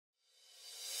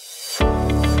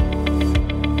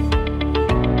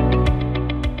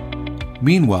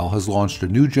Meanwhile has launched a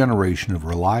new generation of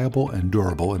reliable and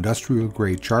durable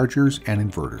industrial-grade chargers and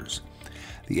inverters.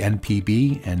 The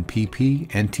NPB, NPP,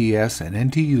 NTS, and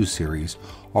NTU Series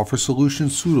offer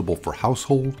solutions suitable for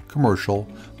household, commercial,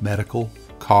 medical,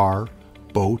 car,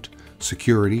 boat,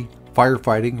 security,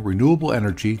 firefighting, renewable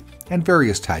energy, and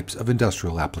various types of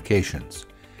industrial applications.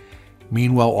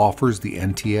 Meanwhile offers the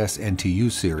NTS NTU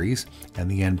Series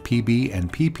and the NPB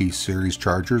NPP Series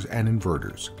chargers and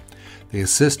inverters. They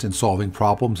assist in solving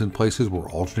problems in places where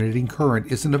alternating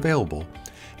current isn't available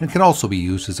and can also be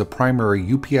used as a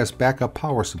primary UPS backup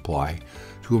power supply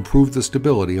to improve the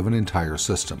stability of an entire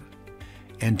system.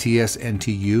 NTS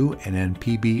NTU and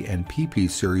NPB NPP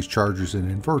Series chargers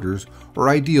and inverters are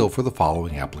ideal for the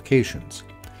following applications: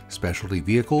 specialty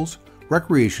vehicles,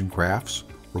 recreation crafts,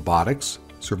 robotics,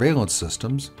 surveillance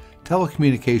systems,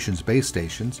 telecommunications base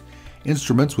stations,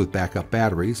 instruments with backup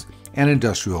batteries, and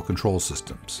industrial control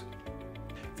systems.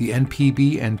 The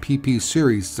NPB NPP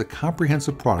Series is a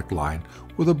comprehensive product line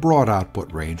with a broad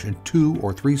output range and 2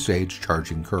 or 3-stage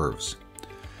charging curves.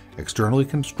 Externally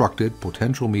constructed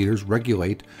potentiometers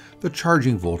regulate the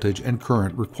charging voltage and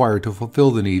current required to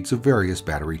fulfill the needs of various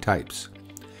battery types.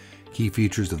 Key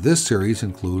features of this series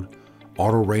include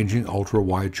auto-ranging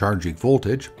ultra-wide charging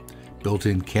voltage,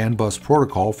 built-in CAN bus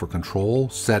protocol for control,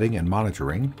 setting, and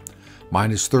monitoring,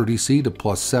 -30°C to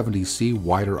 +70°C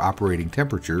wider operating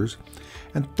temperatures,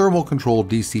 and thermal-controlled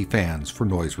DC fans for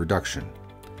noise reduction.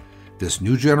 This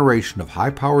new generation of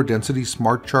high-power density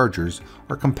smart chargers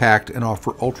are compact and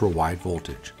offer ultra-wide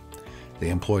voltage. They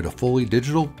employed a fully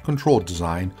digital controlled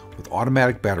design with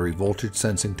automatic battery voltage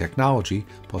sensing technology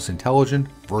plus intelligent,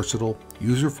 versatile,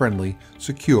 user-friendly,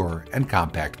 secure, and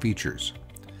compact features.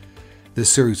 This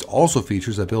series also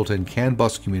features a built-in CAN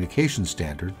bus communication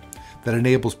standard that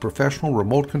enables professional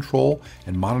remote control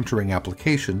and monitoring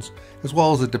applications, as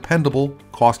well as a dependable,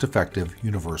 cost-effective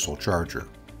universal charger.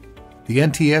 The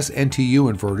NTS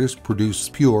NTU inverters produce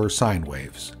pure sine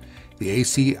waves. The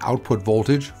AC output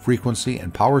voltage, frequency,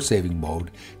 and power saving mode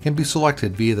can be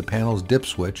selected via the panel's dip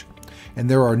switch, and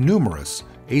there are numerous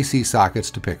AC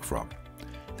sockets to pick from.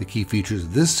 The key features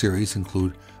of this series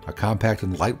include a compact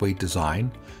and lightweight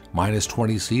design,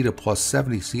 -20°C to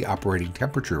 +70°C operating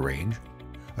temperature range,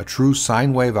 a true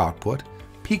sine wave output,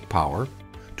 peak power,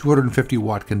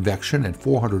 250-watt convection and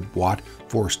 400-watt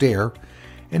forced air,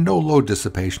 and no load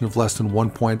dissipation of less than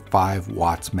 1.5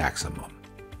 watts maximum.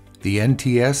 The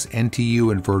NTS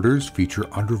NTU inverters feature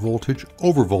undervoltage,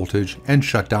 overvoltage, and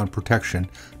shutdown protection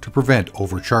to prevent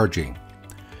overcharging.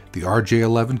 The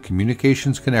RJ11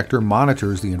 communications connector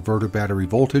monitors the inverter battery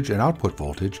voltage and output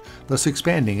voltage, thus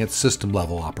expanding its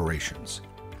system-level operations.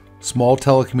 Small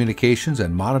telecommunications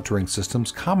and monitoring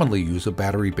systems commonly use a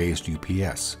battery-based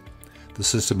UPS. The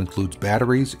system includes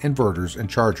batteries, inverters, and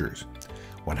chargers.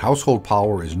 When household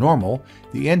power is normal,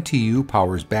 the NTU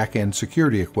powers back-end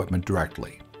security equipment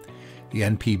directly. The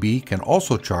NPB can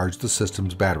also charge the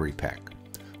system's battery pack.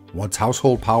 Once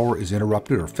household power is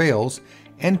interrupted or fails,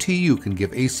 NTU can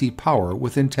give AC power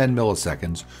within 10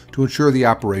 milliseconds to ensure the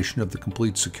operation of the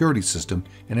complete security system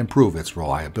and improve its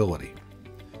reliability.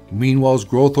 Meanwhile's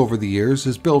growth over the years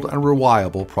is built on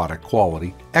reliable product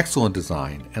quality, excellent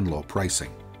design, and low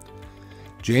pricing.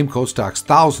 Jameco stocks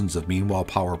thousands of Meanwhile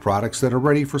Power products that are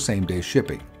ready for same-day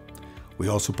shipping. We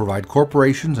also provide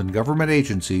corporations and government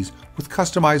agencies with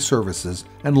customized services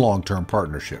and long-term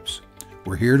partnerships.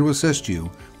 We're here to assist you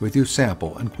with your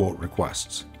sample and quote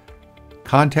requests.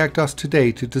 Contact us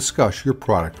today to discuss your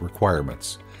product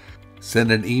requirements.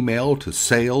 Send an email to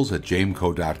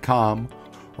sales@jameco.com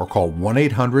or call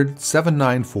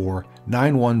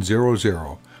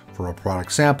 1-800-794-9100 for a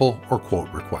product sample or quote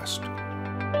request.